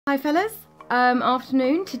Hi fellas,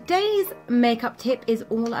 afternoon. Today's makeup tip is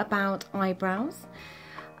all about eyebrows.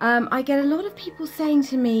 I get a lot of people saying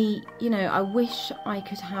to me, you know, I wish I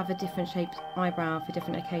could have a different shaped eyebrow for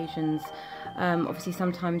different occasions. Obviously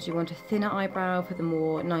sometimes you want a thinner eyebrow for the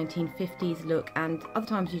more 1950s look, and other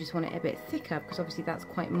times you just want it a bit thicker because obviously that's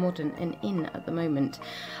quite modern and in at the moment.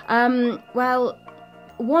 Well,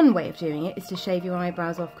 one way of doing it is to shave your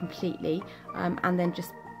eyebrows off completely and then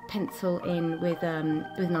just pencil in with an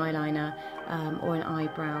eyeliner or an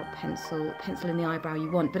eyebrow pencil in the eyebrow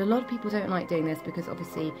you want. But a lot of people don't like doing this because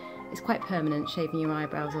obviously it's quite permanent, shaving your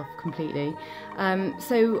eyebrows off completely.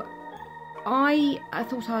 So I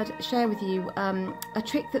thought I'd share with you a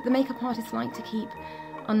trick that the makeup artists like to keep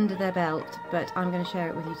under their belt, but I'm going to share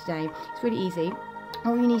it with you today. It's really easy.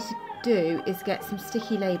 All you need to do is get some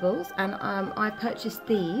sticky labels, and I purchased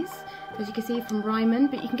these, as you can see, from Ryman,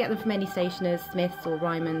 but you can get them from any stationers, Smiths or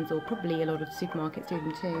Ryman's, or probably a lot of supermarkets do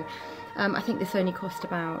them too. I think this only cost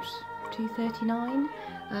about £2.39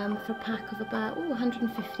 for a pack of about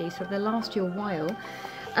 150, so they'll last you a while.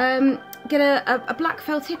 Get a black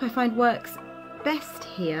felt tip I find works best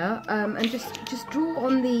here, and just draw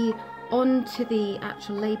onto the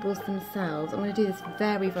actual labels themselves. I'm going to do this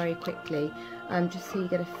very, very quickly, just so you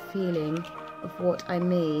get a feeling of what I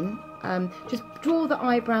mean. Just draw the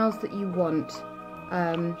eyebrows that you want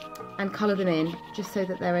and colour them in, just so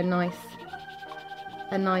that they're a nice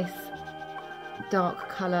dark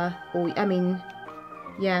colour, or I mean,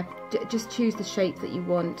 yeah, just choose the shape that you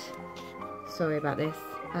want. Sorry about this,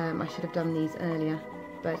 I should have done these earlier,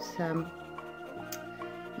 but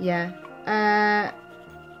yeah.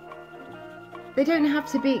 They don't have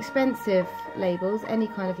to be expensive labels, any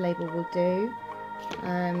kind of label will do,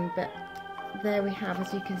 but there we have,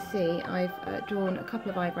 as you can see, I've drawn a couple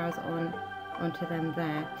of eyebrows onto them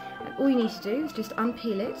there. And all you need to do is just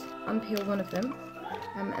unpeel one of them,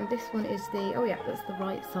 and this one is oh yeah, that's the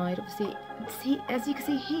right side. Obviously, as you can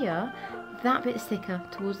see here, that bit's thicker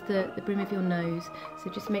towards the brim of your nose, so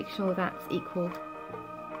just make sure that's equal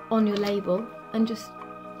on your label, and just,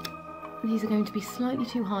 these are going to be slightly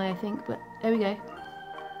too high I think, but there we go.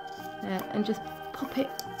 And just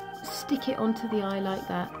stick it onto the eye like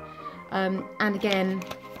that. And again,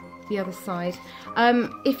 the other side.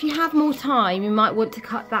 If you have more time, you might want to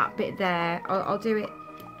cut that bit there. I'll do it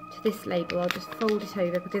to this label. I'll just fold it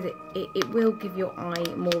over because it will give your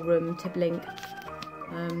eye more room to blink.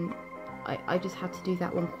 I just had to do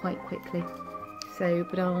that one quite quickly. So,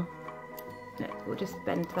 but we'll just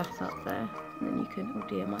bend that up there, and then you can, oh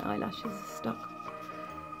dear, my eyelashes are stuck.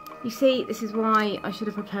 You see, this is why I should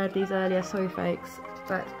have prepared these earlier, sorry folks,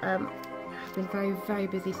 but I've been very, very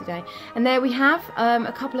busy today. And there we have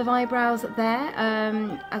a couple of eyebrows there.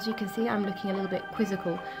 As you can see, I'm looking a little bit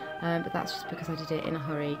quizzical, but that's just because I did it in a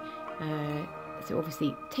hurry. So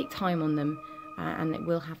obviously take time on them, and it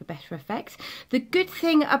will have a better effect. The good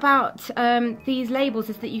thing about these labels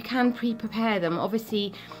is that you can pre-prepare them.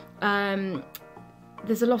 Obviously,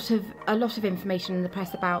 there's a lot of information in the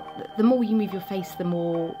press about the more you move your face, the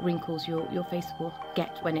more wrinkles your face will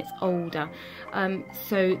get when it's older.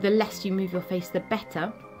 So the less you move your face, the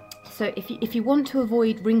better. So if you want to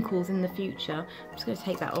avoid wrinkles in the future, I'm just going to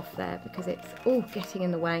take that off there because it's all getting in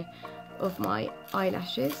the way of my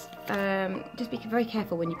eyelashes. Just be very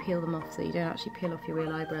careful when you peel them off so you don't actually peel off your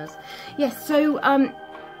real eyebrows. Yes, so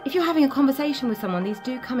if you're having a conversation with someone, these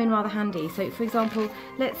do come in rather handy. So for example,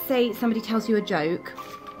 let's say somebody tells you a joke,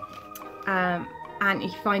 and you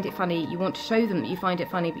find it funny, you want to show them that you find it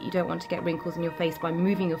funny, but you don't want to get wrinkles in your face by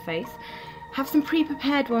moving your face. Have some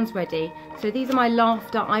pre-prepared ones ready. So these are my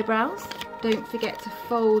laughter eyebrows. Don't forget to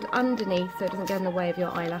fold underneath so it doesn't get in the way of your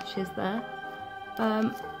eyelashes there.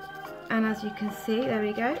 And as you can see, there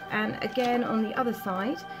we go. And again on the other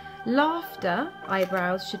side, laughter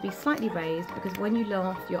eyebrows should be slightly raised because when you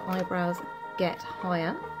laugh, your eyebrows get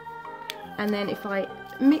higher. And then if I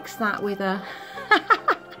mix that with a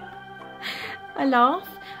laugh,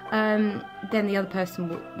 then the other person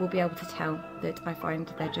will be able to tell that I find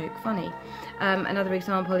their joke funny. Another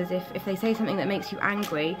example is if they say something that makes you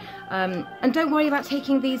angry, and don't worry about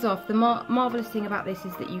taking these off. The marvellous thing about this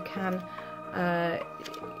is that you can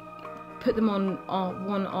put them on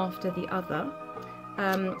one after the other.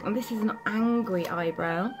 And this is an angry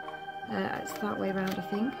eyebrow. It's that way around, I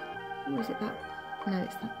think. Or is it that? No,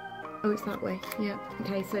 it's that. Oh, it's that way. Yeah.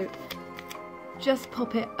 Okay, so just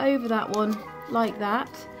pop it over that one like that.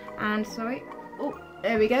 And sorry. Oh,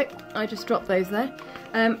 there we go. I just dropped those there.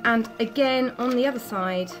 And again on the other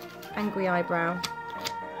side, angry eyebrow.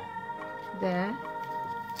 There.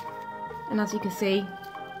 And as you can see,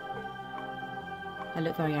 I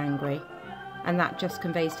look very angry. And that just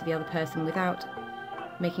conveys to the other person without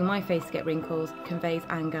making my face get wrinkles conveys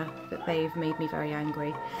anger, that they've made me very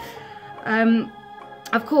angry.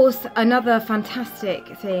 Of course, another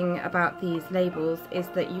fantastic thing about these labels is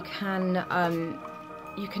that you can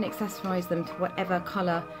accessorize them to whatever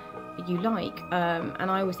colour you like,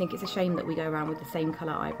 and I always think it's a shame that we go around with the same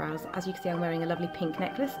colour eyebrows. As you can see, I'm wearing a lovely pink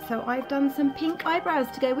necklace, so I've done some pink eyebrows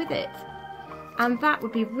to go with it, and that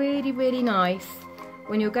would be really, really nice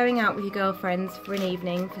when you're going out with your girlfriends for an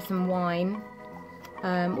evening for some wine,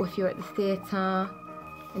 or if you're at the theatre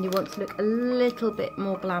and you want to look a little bit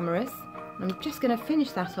more glamorous. I'm just going to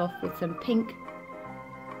finish that off with some pink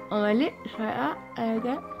on my lips like that. There we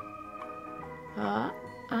go.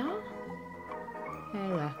 There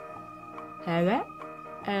we go. There we go.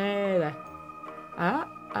 There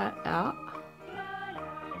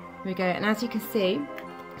we go. And as you can see,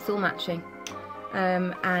 it's all matching,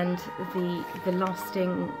 and the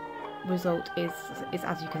lasting result is,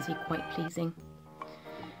 as you can see, quite pleasing.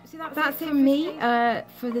 So that's it from me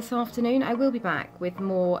for this afternoon. I will be back with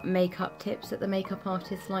more makeup tips that the makeup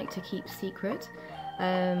artists like to keep secret,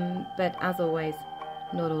 but as always,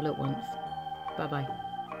 not all at once. Bye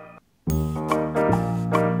bye.